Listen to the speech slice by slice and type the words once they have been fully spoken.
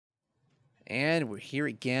And we're here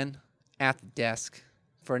again at the desk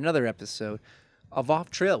for another episode of Off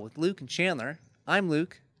Trail with Luke and Chandler. I'm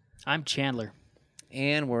Luke. I'm Chandler.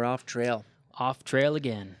 And we're off trail. Off trail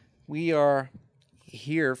again. We are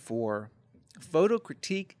here for photo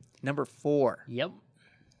critique number 4. Yep.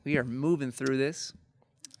 We are moving through this.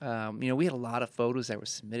 We had a lot of photos that were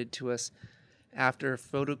submitted to us after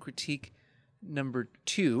photo critique number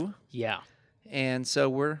 2. Yeah. And so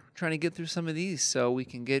we're trying to get through some of these so we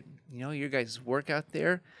can get, your guys' work out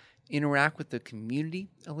there, interact with the community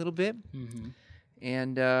a little bit. Mm-hmm.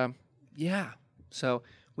 And, so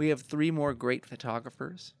we have 3 more great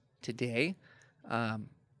photographers today. And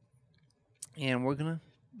we're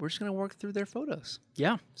just going to work through their photos.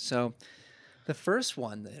 Yeah. So the first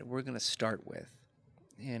one that we're going to start with,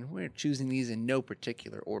 and we're choosing these in no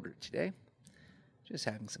particular order today, just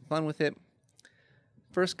having some fun with it.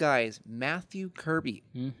 First guy is Matthew Kirby.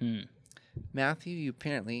 Mm-hmm. Matthew, you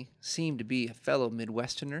apparently seem to be a fellow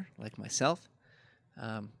Midwesterner like myself.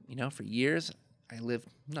 For years, I lived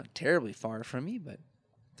not terribly far from you, but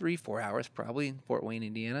 3-4 hours probably in Fort Wayne,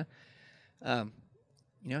 Indiana.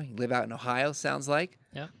 You live out in Ohio, sounds like.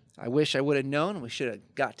 Yeah. I wish I would have known. We should have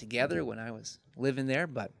got together when I was living there,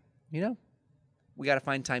 but, we got to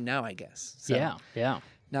find time now, I guess. So, Yeah.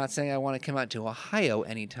 Not saying I want to come out to Ohio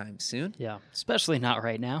anytime soon. Yeah. Especially not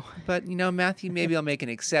right now. But, Matthew, maybe I'll make an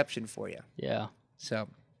exception for you. Yeah. So,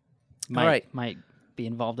 Might, all right. Might be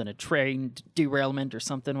involved in a train derailment or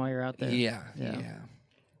something while you're out there. Yeah.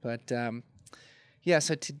 But,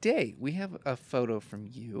 so today we have a photo from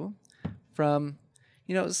you from,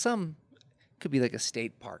 some, could be like a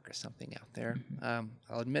state park or something out there. Mm-hmm.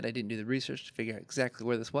 I'll admit I didn't do the research to figure out exactly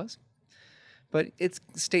where this was. But it's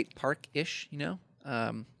state park-ish,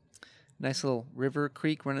 nice little river,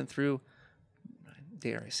 creek running through,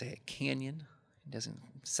 dare I say, a canyon. It doesn't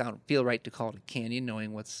feel right to call it a canyon,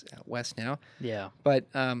 knowing what's out west now. Yeah. But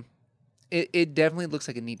it definitely looks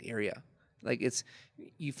like a neat area. Like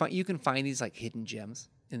you can find these like hidden gems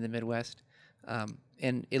in the Midwest,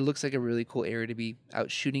 and it looks like a really cool area to be out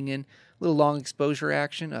shooting in. A little long exposure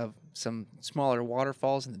action of some smaller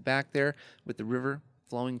waterfalls in the back there with the river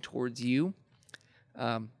flowing towards you.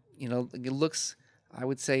 It looks, I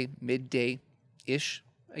would say, midday-ish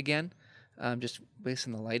again, just based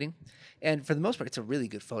on the lighting. And for the most part, it's a really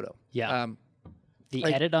good photo. Yeah. The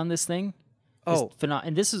edit on this thing is phenomenal.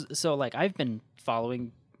 And this is, so like I've been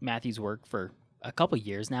following Matthew's work for a couple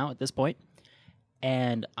years now at this point,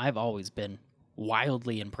 and I've always been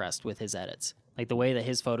wildly impressed with his edits. Like the way that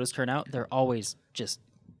his photos turn out, they're always just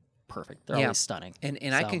perfect. They're always stunning.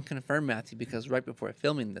 And I can confirm, Matthew, because right before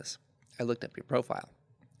filming this, I looked up your profile,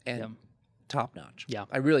 and top notch. Yeah.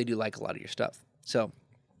 I really do like a lot of your stuff. So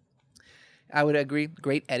I would agree.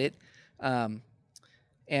 Great edit. And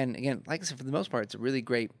again, like I said, for the most part, it's a really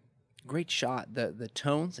great shot. The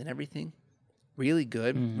tones and everything, really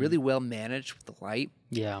good. Mm-hmm. Really well managed with the light.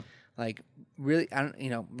 Yeah. Like really,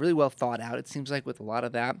 really well thought out. It seems like with a lot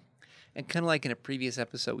of that, and kind of like in a previous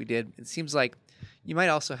episode we did, it seems like you might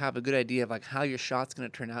also have a good idea of like how your shot's going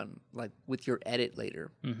to turn out, like with your edit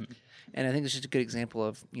later. Mm-hmm. And I think it's just a good example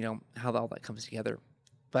of how all that comes together.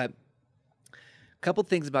 But a couple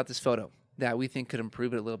things about this photo that we think could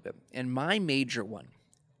improve it a little bit. And my major one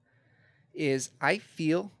is I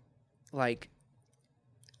feel like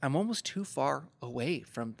I'm almost too far away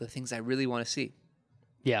from the things I really want to see.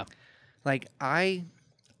 Yeah. Like I'd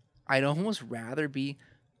almost rather be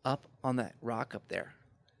up on that rock up there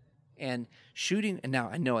and shooting. And now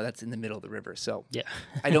I know that's in the middle of the river, so Yeah.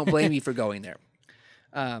 I don't blame you for going there.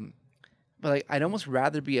 But like I'd almost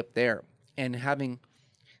rather be up there and having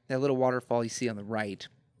that little waterfall you see on the right,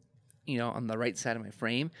 on the right side of my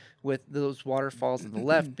frame, with those waterfalls on the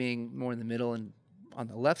left being more in the middle and on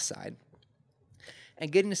the left side,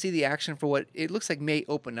 and getting to see the action for what it looks like may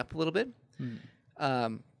open up a little bit. I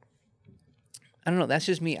don't know. That's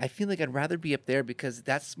just me. I feel like I'd rather be up there because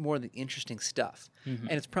that's more the interesting stuff. Mm-hmm.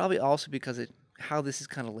 And it's probably also because of how this is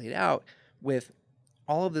kind of laid out with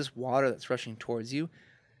all of this water that's rushing towards you.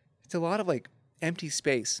 It's a lot of like empty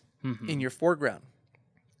space in your foreground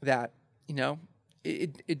that,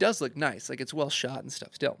 it does look nice. Like it's well shot and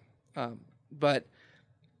stuff still. But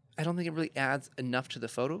I don't think it really adds enough to the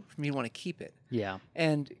photo for me to want to keep it. Yeah.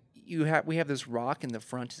 And we have this rock in the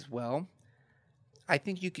front as well. I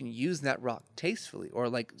think you can use that rock tastefully, or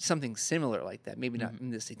like something similar like that. Maybe not in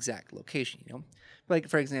this exact location, Like,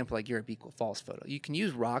 for example, like your Abiqua Falls photo. You can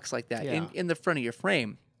use rocks like that in the front of your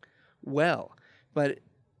frame well. But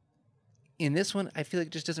in this one, I feel like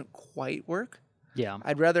it just doesn't quite work. Yeah.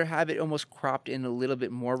 I'd rather have it almost cropped in a little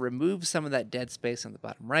bit more, remove some of that dead space on the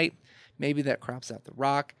bottom right. Maybe that crops out the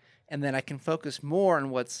rock. And then I can focus more on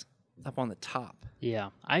what's up on the top. Yeah,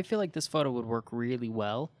 I feel like this photo would work really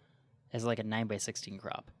well as like a 9x16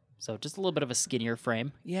 crop. So just a little bit of a skinnier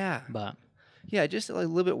frame, Yeah. but Yeah, just a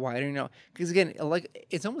little bit wider, because again, like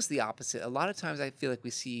it's almost the opposite. A lot of times I feel like we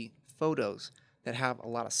see photos that have a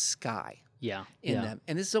lot of sky yeah, in them,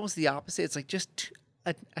 and this is almost the opposite. It's like just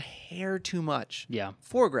a hair too much yeah,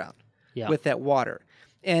 foreground yeah, with that water.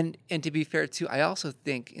 And to be fair too, I also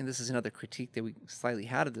think, and this is another critique that we slightly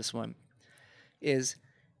had of this one, is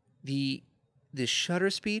the shutter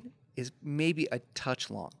speed is maybe a touch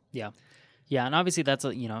long. yeah, yeah, and obviously that's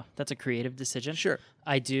a creative decision. Sure.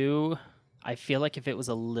 I feel like if it was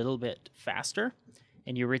a little bit faster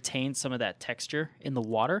and you retained some of that texture in the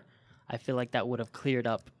water, I feel like that would have cleared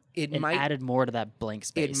up added more to that blank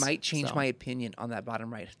space. It might change my opinion on that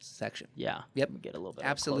bottom right section. Yeah. Yep. Get a little bit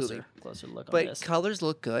Absolutely closer look on But this. colors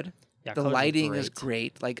look good. Yeah, the colors are lighting is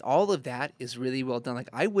great. Like all of that is really well done. Like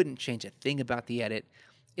I wouldn't change a thing about the edit.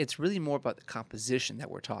 It's really more about the composition that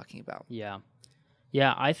we're talking about. Yeah.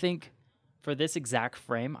 Yeah, I think for this exact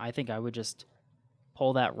frame, I think I would just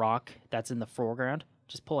pull that rock that's in the foreground,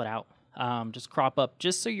 just pull it out. Just crop up,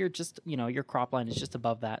 just so you're just, your crop line is just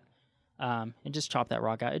above that. And just chop that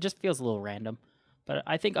rock out. It just feels a little random. But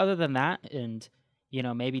I think other than that, and,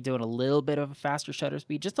 maybe doing a little bit of a faster shutter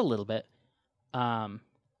speed, just a little bit,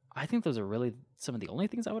 I think those are really some of the only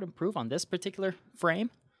things I would improve on this particular frame.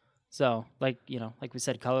 So, like we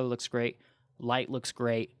said, color looks great. Light looks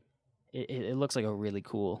great. It looks like a really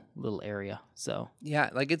cool little area. So yeah,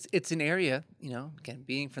 like it's an area, again,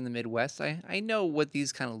 being from the Midwest, I know what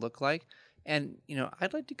these kind of look like. And,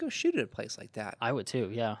 I'd like to go shoot at a place like that. I would too,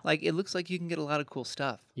 yeah. Like, it looks like you can get a lot of cool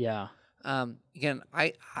stuff. Yeah. Again,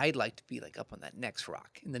 I'd like to be, like, up on that next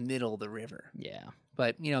rock in the middle of the river. Yeah.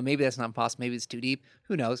 But, maybe that's not possible. Maybe it's too deep.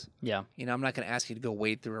 Who knows? Yeah. I'm not going to ask you to go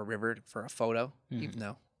wade through a river for a photo, even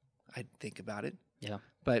though I'd think about it. Yeah.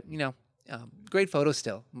 But, great photo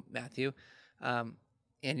still, Matthew. And,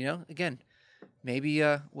 again, maybe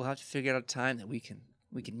we'll have to figure out a time that we can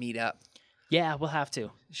meet up. Yeah, we'll have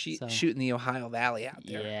to. Shoot in the Ohio Valley out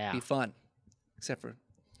there. Yeah. Be fun. Except for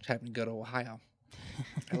having to go to Ohio.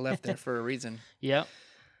 I left there for a reason. Yep.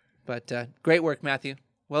 But great work, Matthew.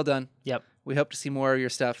 Well done. Yep. We hope to see more of your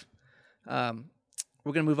stuff. We're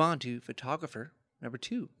going to move on to photographer number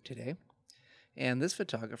 2 today. And this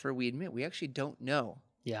photographer, we admit, we actually don't know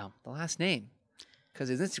Yeah. the last name. Because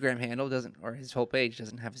his Instagram handle doesn't, or his whole page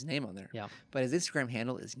doesn't have his name on there. Yeah. But his Instagram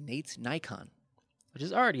handle is Nate's Nikon. Which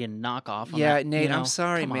is already a knockoff on Yeah, that, Nate, I'm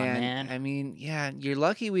sorry, Come on, man. I mean, yeah, you're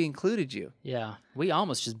lucky we included you. Yeah. We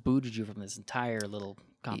almost just booted you from this entire little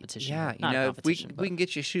competition. Yeah, Not a if we competition, can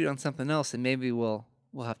get you to shoot on something else, then maybe we'll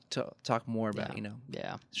have to talk more about,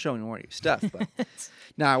 Yeah. showing more of your stuff. But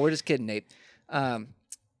nah, we're just kidding, Nate.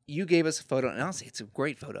 You gave us a photo, and honestly, it's a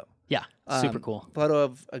great photo. Yeah. Super cool. Photo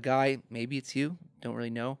of a guy, maybe it's you, don't really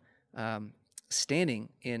know, standing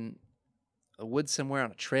in a wood somewhere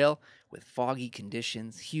on a trail with foggy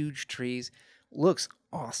conditions, huge trees. Looks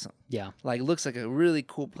awesome. Yeah. Like, looks like a really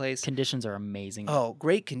cool place. Conditions are amazing. Oh,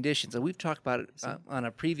 great conditions. And we've talked about it on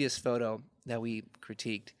a previous photo that we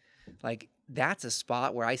critiqued. Like, that's a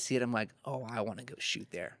spot where I see it, I'm like, oh, I want to go shoot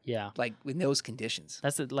there. Yeah. Like, with those conditions.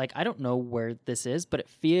 That's like, I don't know where this is, but it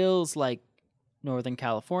feels like Northern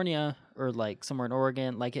California or like somewhere in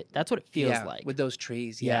Oregon. Like, that's what it feels like. With those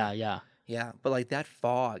trees. Yeah. Yeah. But like that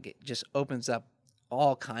fog, it just opens up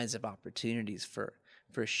all kinds of opportunities for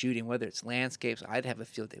shooting, whether it's landscapes. I'd have a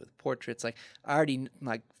field day with portraits. Like, I already,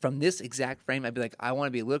 like, from this exact frame, I'd be like, I want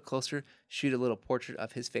to be a little closer, shoot a little portrait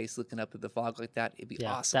of his face looking up at the fog like that. It'd be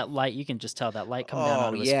awesome. That light, you can just tell that light coming down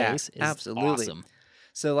out of his face is absolutely awesome.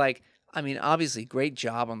 So, like, I mean, obviously, great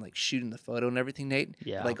job on, like, shooting the photo and everything, Nate.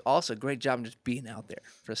 Yeah. Like, also, great job on just being out there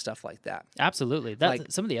for stuff like that. Absolutely.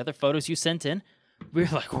 Some of the other photos you sent in, we were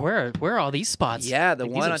like, where are all these spots? Yeah, the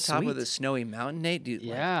like, one on top sweet. of the snowy mountain, Nate. Dude,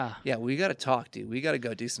 yeah. Yeah, we got to talk, dude. We got to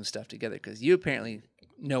go do some stuff together because you apparently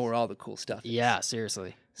know where all the cool stuff is. Yeah,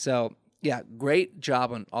 seriously. So, yeah, great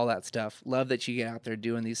job on all that stuff. Love that you get out there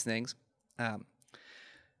doing these things.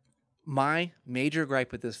 My major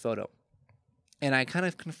gripe with this photo, and I kind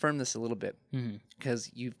of confirmed this a little bit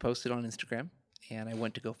because you've posted on Instagram, and I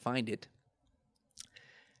went to go find it,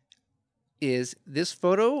 is this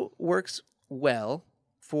photo works well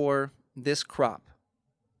for this crop.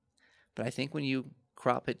 But I think when you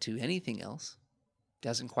crop it to anything else, it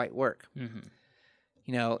doesn't quite work.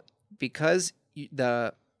 Because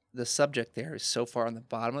the subject there is so far on the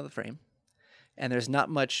bottom of the frame, and there's not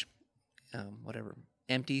much,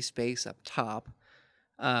 empty space up top.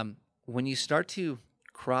 When you start to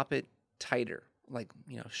crop it tighter, like,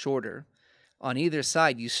 shorter, on either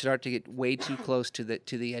side, you start to get way too close to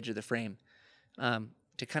the edge of the frame.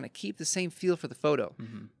 to kind of keep the same feel for the photo,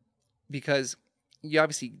 Mm-hmm. because you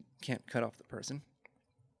obviously can't cut off the person,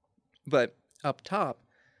 but up top,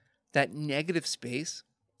 that negative space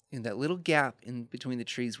in that little gap in between the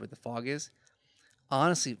trees where the fog is,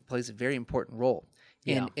 honestly plays a very important role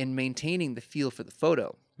in maintaining the feel for the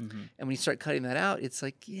photo. Mm-hmm. And when you start cutting that out, it's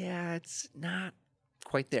like, yeah, it's not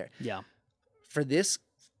quite there. Yeah. For this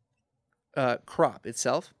crop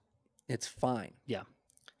itself, it's fine. Yeah.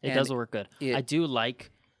 It And does work good. I do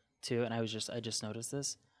like too, and I just noticed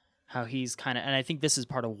this, how he's kind of, and I think this is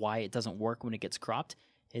part of why it doesn't work when it gets cropped,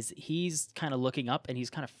 is he's kind of looking up and he's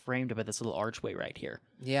kind of framed by this little archway right here.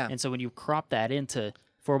 Yeah. And so when you crop that into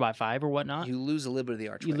 4x5 or whatnot, You lose a little bit of the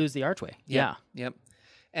archway. you lose the archway. Yeah. Yep.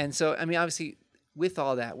 And so, I mean, obviously, with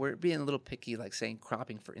all that, we're being a little picky, like saying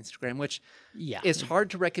cropping for Instagram, which is hard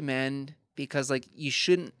to recommend because, like, you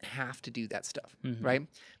shouldn't have to do that stuff, Mhm. right?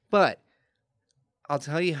 But I'll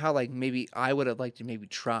tell you how, like, maybe I would have liked to maybe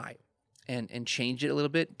try and change it a little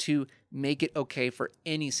bit to make it okay for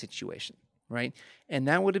any situation, right? And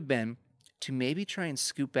that would have been to maybe try and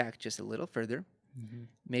scoop back just a little further, Mhm.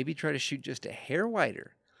 maybe try to shoot just a hair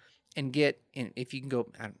wider, and get, and if you can go,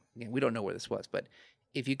 again, we don't know where this was, but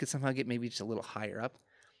if you could somehow get maybe just a little higher up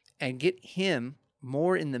and get him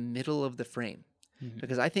more in the middle of the frame. Mhm.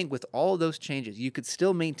 Because I think with all those changes, you could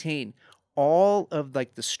still maintain all of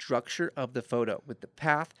like the structure of the photo with the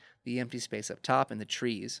path, the empty space up top, and the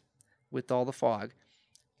trees with all the fog,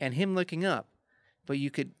 and him looking up. But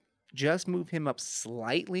you could just move him up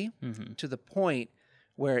slightly Mhm. to the point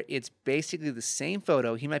where it's basically the same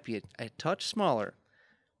photo. He might be a touch smaller,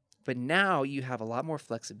 but now you have a lot more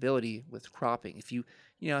flexibility with cropping. If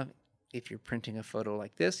if you're printing a photo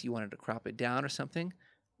like this, you wanted to crop it down or something,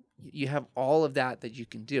 you have all of that you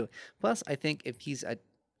can do. Plus, I think if he's a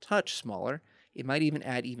touch smaller, it might even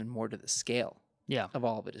add even more to the scale Yeah. of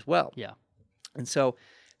all of it as well. Yeah. And so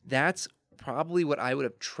that's probably what I would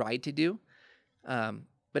have tried to do.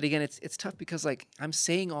 But again, it's tough because like I'm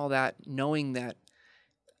saying all that knowing that,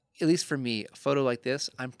 at least for me, a photo like this,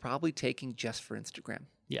 I'm probably taking just for Instagram.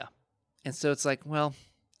 Yeah. And so it's like, well,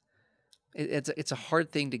 it's a hard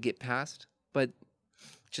thing to get past, but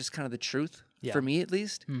just kind of the truth for me at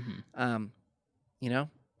least. Mhm.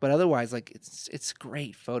 But otherwise, like it's a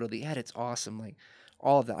great photo. The edit's awesome. Like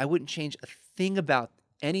all of that. I wouldn't change a thing about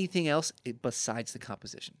anything else besides the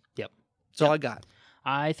composition. Yep. That's all I got.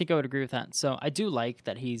 I think I would agree with that. So I do like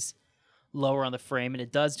that he's lower on the frame, and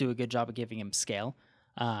it does do a good job of giving him scale.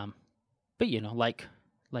 But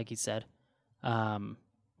like he said,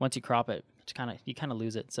 once you crop it, you kind of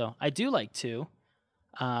lose it. So I do like too,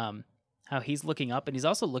 how he's looking up, and he's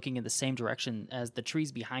also looking in the same direction as the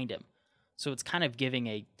trees behind him. So it's kind of giving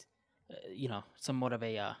a, somewhat of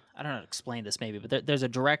a, I don't know how to explain this maybe, but there's a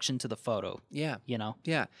direction to the photo. Yeah.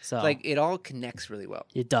 Yeah. So So like it all connects really well.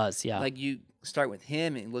 it does. Yeah. Like you start with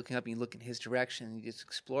him and looking up and you look in his direction and you just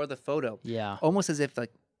explore the photo yeah. almost as if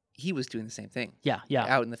like he was doing the same thing Yeah. Yeah.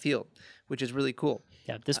 out in the field, which is really cool.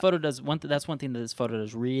 Yeah, this photo does that's one thing that this photo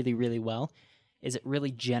does really, really well, is it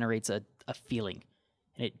really generates a feeling,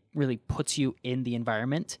 and it really puts you in the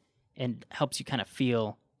environment and helps you kind of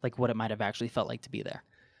feel like what it might have actually felt like to be there.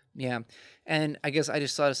 Yeah. And I guess I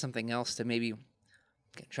just thought of something else to maybe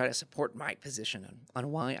try to support my position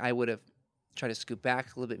on why I would have tried to scoot back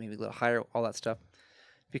a little bit, maybe a little higher, all that stuff.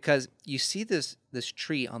 Because you see this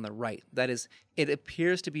tree on the right. That is, it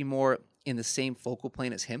appears to be more in the same focal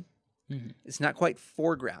plane as him. Mm-hmm. It's not quite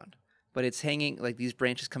foreground, but it's hanging, like these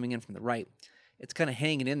branches coming in from the right. It's kind of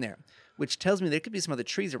hanging in there, which tells me there could be some other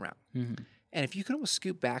trees around. Mm-hmm. And if you can almost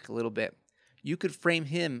scoot back a little bit, you could frame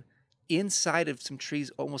him inside of some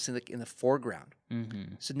trees almost in the foreground.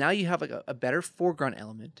 Mm-hmm. So now you have like a better foreground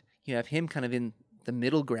element. You have him kind of in the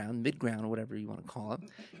mid-ground, or whatever you want to call it.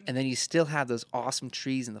 And then you still have those awesome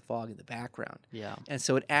trees in the fog in the background. Yeah. And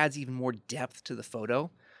so it adds even more depth to the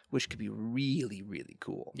photo, which could be really, really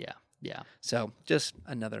cool. Yeah. Yeah. So just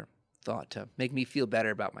another thought to make me feel better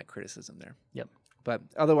about my criticism there. Yep. But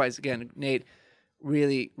otherwise, again, Nate,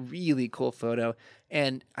 really, really cool photo.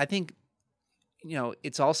 And I think,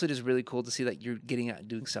 it's also just really cool to see that you're getting out and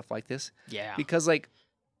doing stuff like this. Yeah. Because, like,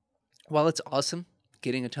 while it's awesome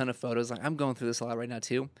getting a ton of photos, like I'm going through this a lot right now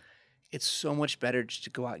too, it's so much better just to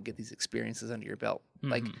go out and get these experiences under your belt. Mm-hmm.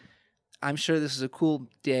 Like, I'm sure this is a cool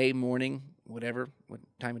day, morning, what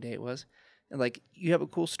time of day it was. And, like, you have a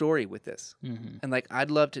cool story with this. Mm-hmm. And, like, I'd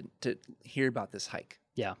love to hear about this hike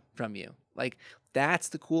Yeah. from you. Like, that's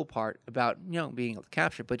the cool part about, being able to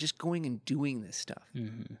capture, but just going and doing this stuff.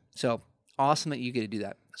 Mm-hmm. So awesome that you get to do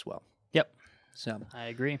that as well. Yep. So, I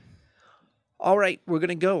agree. all right, we're going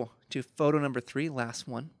to go to photo number 3, last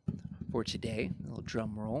one for today. A little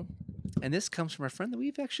drum roll. And this comes from a friend that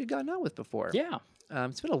we've actually gotten out with before. Yeah.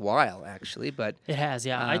 It's been a while, actually, but... It has,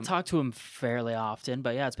 yeah. I talk to him fairly often,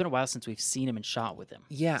 but yeah, it's been a while since we've seen him and shot with him.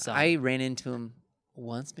 Yeah, so. I ran into him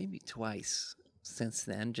once, maybe twice since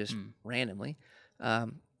then, just randomly.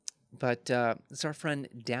 But it's our friend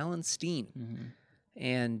Dallin Steen. Mm-hmm.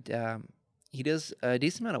 And he does a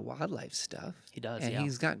decent amount of wildlife stuff. He does, and yeah.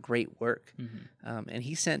 he's got great work. Mm-hmm. And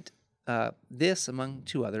he sent this, among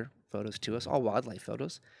 2 other photos to us, all wildlife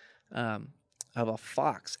photos, of a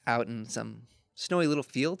fox out in some snowy little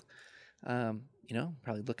field,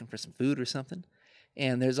 probably looking for some food or something.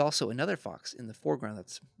 And there's also another fox in the foreground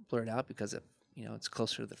that's blurred out because of, it's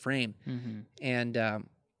closer to the frame. Mm-hmm. And,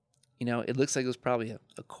 it looks like it was probably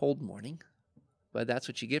a cold morning, but that's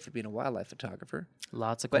what you get for being a wildlife photographer.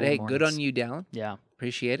 Lots of cold mornings. mornings. Good on you, Dallin. Yeah.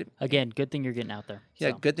 Appreciate it. Again, good thing you're getting out there.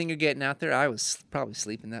 Yeah, so. Good thing you're getting out there. I was probably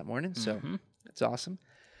sleeping that morning, so that's awesome.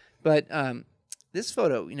 But this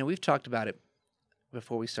photo, we've talked about it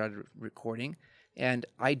before we started recording, and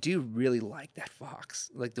I do really like that fox.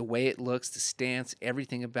 Like the way it looks, the stance,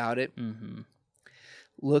 everything about it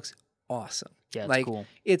looks awesome. Yeah, it's like, cool.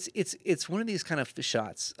 It's one of these kind of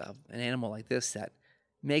shots of an animal like this that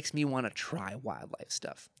makes me want to try wildlife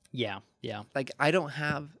stuff. Yeah. Like I don't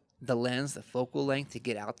have the lens, the focal length to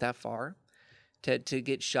get out that far, to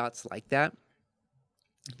get shots like that,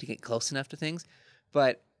 to get close enough to things.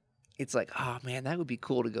 But it's like, oh man, that would be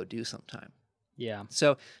cool to go do sometime. Yeah.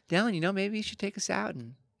 So, Dallin, maybe you should take us out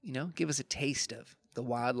and, give us a taste of the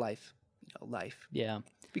wildlife, life. Yeah.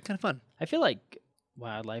 It'd be kind of fun. I feel like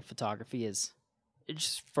wildlife photography is,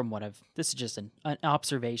 just from what this is just an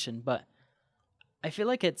observation, but I feel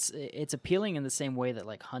like it's appealing in the same way that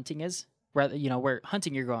like hunting is. Rather, where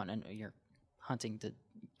hunting you're going and you're hunting to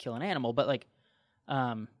kill an animal, but like,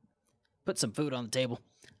 put some food on the table.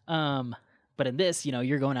 But in this,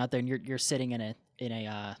 you're going out there and you're sitting in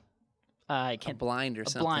a I can't a blind or a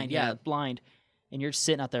something. Blind, yeah, blind, and you're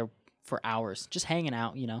sitting out there for hours, just hanging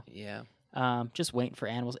out. Yeah. Just waiting for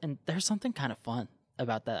animals, and there's something kind of fun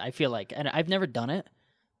about that. I feel like, and I've never done it,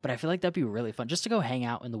 but I feel like that'd be really fun just to go hang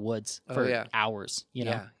out in the woods for hours.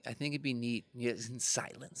 Yeah, I think it'd be neat. Just in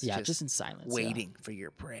silence. Yeah, just in silence, waiting for your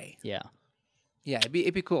prey. Yeah. Yeah, it'd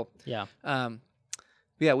be cool. Yeah.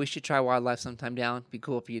 Yeah, we should try wildlife sometime, Dallin. It'd be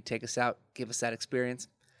cool if you could take us out, give us that experience.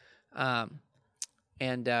 We have,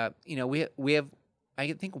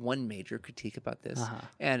 I think, one major critique about this,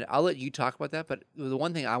 and I'll let you talk about that. But the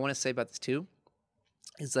one thing I want to say about this too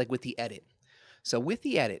is like with the edit. So with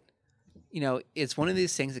the edit, it's one of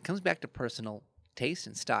these things that comes back to personal taste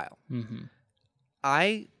and style. Mm-hmm.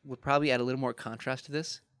 I would probably add a little more contrast to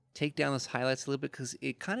this, take down those highlights a little bit because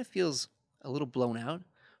it kind of feels a little blown out,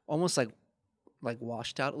 almost like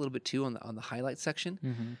washed out a little bit too on the highlight section.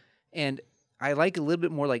 Mm-hmm. And I like a little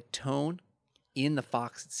bit more like tone in the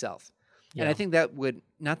fox itself. Yeah. And I think that would,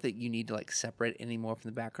 not that you need to like separate it anymore from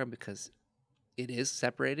the background because it is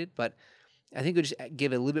separated, but I think it would just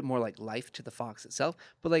give it a little bit more like life to the fox itself.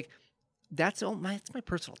 But like, that's my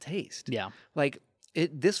personal taste. Yeah. Like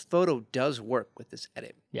this photo does work with this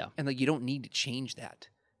edit. Yeah. And like, you don't need to change that.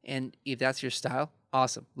 And if that's your style,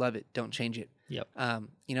 awesome. Love it. Don't change it. Yep.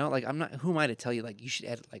 Like who am I to tell you like you should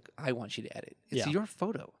edit? Like I want you to edit. It's your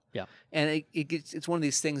photo. Yeah. And it's one of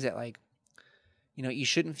these things that like, you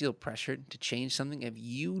shouldn't feel pressured to change something if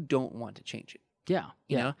you don't want to change it. Yeah.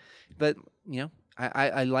 You know? But,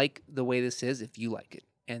 I like the way this is if you like it.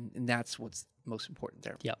 And that's what's most important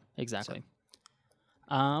there. Yep, exactly.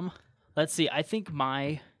 So. Let's see. I think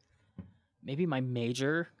maybe my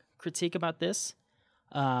major critique about this.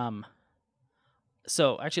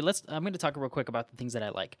 So actually, I'm going to talk real quick about the things that I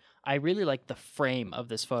like. I really like the frame of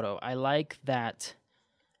this photo. I like that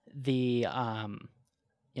the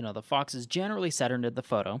fox is generally centered in the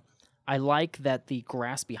photo. I like that the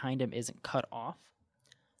grass behind him isn't cut off.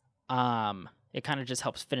 It kind of just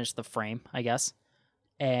helps finish the frame, I guess.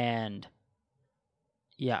 And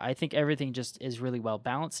yeah, I think everything just is really well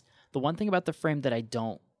balanced. The one thing about the frame that I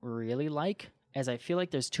don't really like is I feel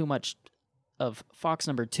like there's too much of fox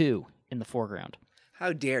number 2 in the foreground.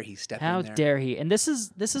 How dare he step in there? How dare he? And this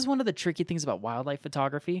is one of the tricky things about wildlife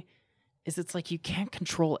photography is it's like you can't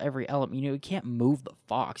control every element. You can't move the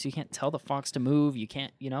fox. You can't tell the fox to move. You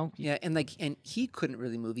can't, Yeah, and he couldn't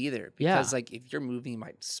really move either because like if you're moving, you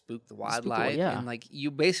might spook the wildlife. And like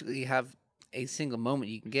you basically have a single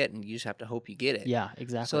moment you can get, and you just have to hope you get it. Yeah,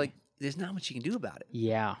 exactly. So like, there's not much you can do about it.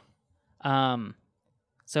 Yeah.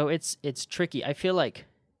 So it's tricky. I feel like,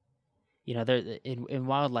 there in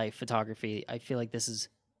wildlife photography, I feel like this is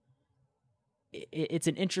it's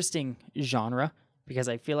an interesting genre because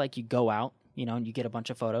I feel like you go out, and you get a bunch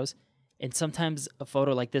of photos, and sometimes a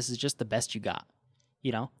photo like this is just the best you got.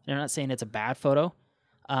 You know, and I'm not saying it's a bad photo.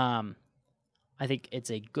 I think it's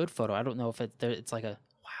a good photo. I don't know if it's like a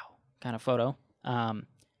wow kind of photo.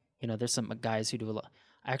 You know, there's some guys who do a lot.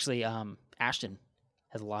 Actually, Ashton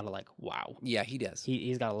has a lot of like wow. Yeah, he does.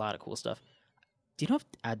 He's got a lot of cool stuff. Do you know if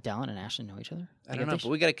Dallin and Ashton know each other? I don't know, but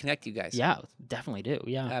we got to connect you guys. Yeah, definitely do.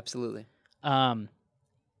 Yeah, absolutely.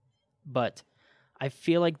 But I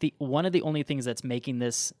feel like one of the only things that's making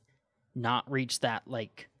this not reach that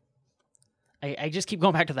like. I just keep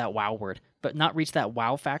going back to that wow word, but not reach that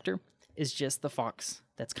wow factor is just the fox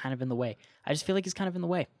that's kind of in the way. I just feel like he's kind of in the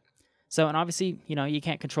way. So, and obviously, you know, you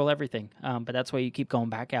can't control everything, but that's why you keep going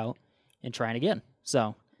back out and trying again.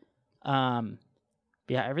 So, yeah,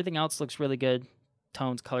 everything else looks really good.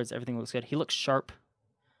 Tones, colors, everything looks good. He looks sharp.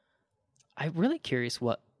 I'm really curious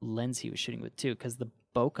what lens he was shooting with, too, because the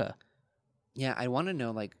bokeh. Yeah, I want to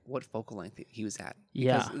know, like, what focal length he was at.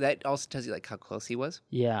 Yeah. Because that also tells you, like, how close he was.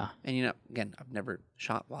 Yeah. And, you know, again, I've never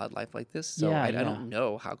shot wildlife like this, so I don't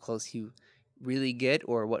know how close you really get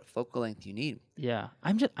or what focal length you need. Yeah.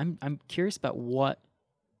 I'm curious about what...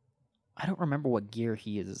 I don't remember what gear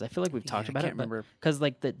he uses. I feel like we've talked about it, because,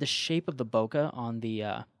 like, the shape of the bokeh on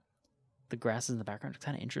the grasses in the background is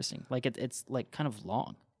kind of interesting. Like, it's, like, kind of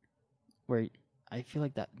long, where I feel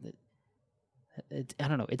like that I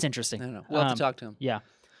don't know. It's interesting. I don't know. We'll have to talk to him. Yeah.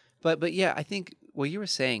 But yeah, I think what you were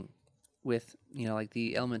saying with, you know, like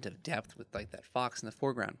the element of depth with like that fox in the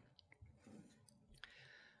foreground,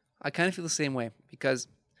 I kind of feel the same way because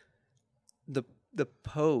the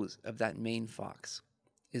pose of that main fox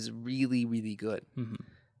is really, really good. Mm-hmm.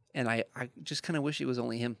 And I just kind of wish it was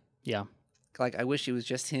only him. Yeah. Like, I wish it was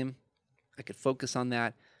just him. I could focus on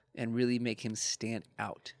that and really make him stand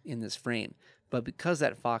out in this frame. But because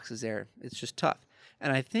that fox is there, it's just tough.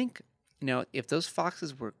 And I think, you know, if those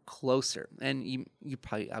foxes were closer, and you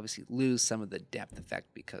probably obviously lose some of the depth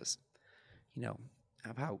effect because, you know,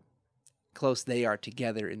 of how close they are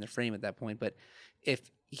together in the frame at that point. But if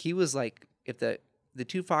he was like, if the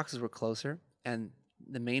two foxes were closer and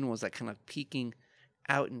the main one was like kind of peeking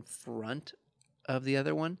out in front of the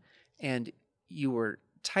other one, and you were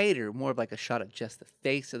tighter, more of like a shot of just the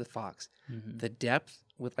face of the fox, the depth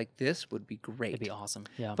with like this would be great. It'd be awesome.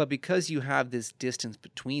 Yeah. But because you have this distance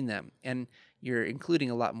between them and you're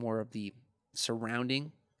including a lot more of the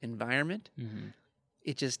surrounding environment,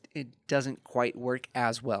 it doesn't quite work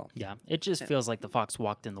as well. Yeah. It just feels like the fox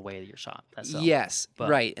walked in the way of your shot. That's all. Yes,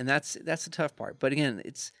 right. And that's the tough part. But again,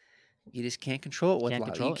 you just can't control it with a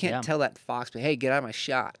lot. You can't tell that fox, but hey, get out of my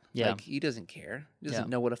shot. Yeah. Like, he doesn't care. He doesn't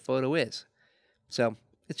know what a photo is. So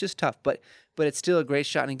it's just tough. But it's still a great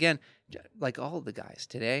shot. And again, like all of the guys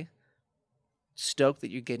today, stoked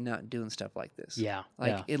that you're getting out and doing stuff like this. Yeah.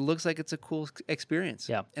 Like, it looks like it's a cool experience.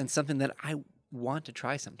 Yeah. And something that I want to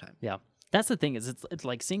try sometime. Yeah. That's the thing, is it's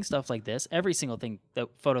like seeing stuff like this, every single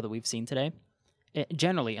photo that we've seen today,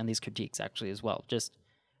 generally on these critiques actually as well. Just,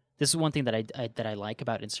 this is one thing that I like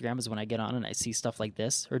about Instagram, is when I get on and I see stuff like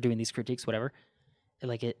this or doing these critiques, whatever,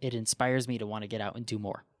 it inspires me to want to get out and do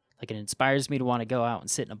more. Like, it inspires me to want to go out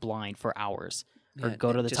and sit in a blind for hours, or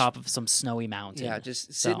go to the top of some snowy mountain. Yeah,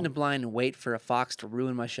 just sit in a blind and wait for a fox to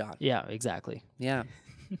ruin my shot. Yeah, exactly. Yeah.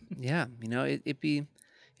 Yeah, you know, it'd be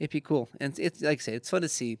cool. And it's like I say, it's fun to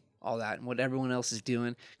see all that and what everyone else is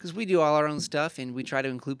doing, because we do all our own stuff and we try to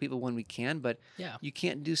include people when we can, but you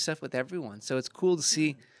can't do stuff with everyone. So it's cool to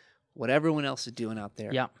see what everyone else is doing out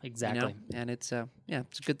there. Yeah, exactly. You know? And it's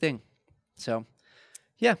it's a good thing. So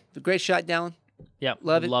yeah, a great shot, Dallin. Yeah,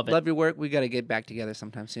 love it. Love your work. We got to get back together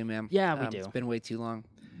sometime soon, man. Yeah, we do. It's been way too long.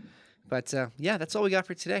 But yeah, that's all we got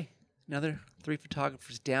for today. Another 3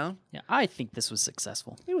 photographers down. Yeah, I think this was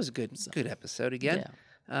successful. It was a good episode again.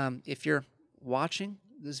 Yeah. If you're watching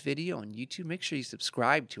this video on YouTube, make sure you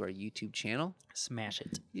subscribe to our YouTube channel. Smash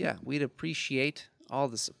it. Yeah, we'd appreciate all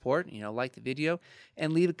the support. You know, like the video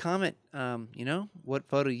and leave a comment. You know, what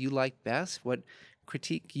photo you like best, what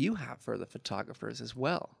critique you have for the photographers as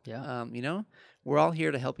well. Yeah. You know, we're all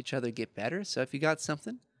here to help each other get better. So if you got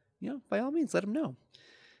something, you know, by all means, let them know.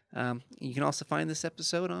 You can also find this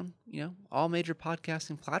episode on, you know, all major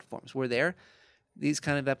podcasting platforms. We're there. These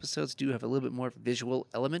kind of episodes do have a little bit more of a visual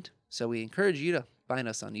element. So we encourage you to find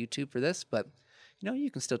us on YouTube for this, but you know, you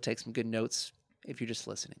can still take some good notes if you're just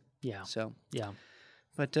listening. Yeah. So, yeah.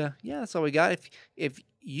 But yeah, that's all we got. If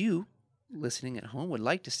you listening at home would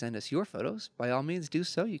like to send us your photos, by all means do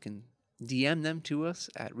so. You can DM them to us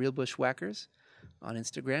at Real Bushwhackers on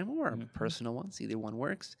Instagram, or personal ones. Either one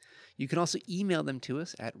works. You can also email them to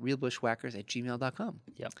us at realbushwhackers@gmail.com.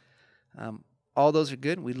 Yep. All those are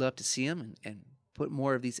good. We'd love to see them and put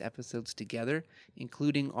more of these episodes together,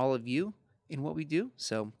 including all of you in what we do.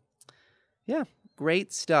 So, yeah,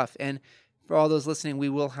 great stuff. And for all those listening, we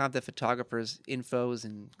will have the photographers' infos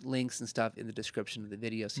and links and stuff in the description of the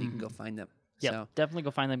video, so you can go find them. Yeah, So, definitely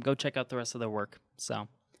go find them. Go check out the rest of their work. So,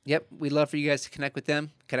 yep, we'd love for you guys to connect with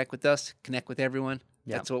them, connect with us, connect with everyone.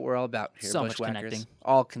 Yep. That's what we're all about here. So much Bushwhackers. connecting.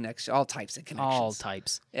 All connection, all types of connections. all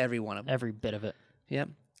types, Every one of them. every bit of it. Yep.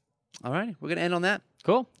 All right, we're gonna end on that.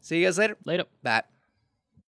 Cool. See you guys later. Later. Bye.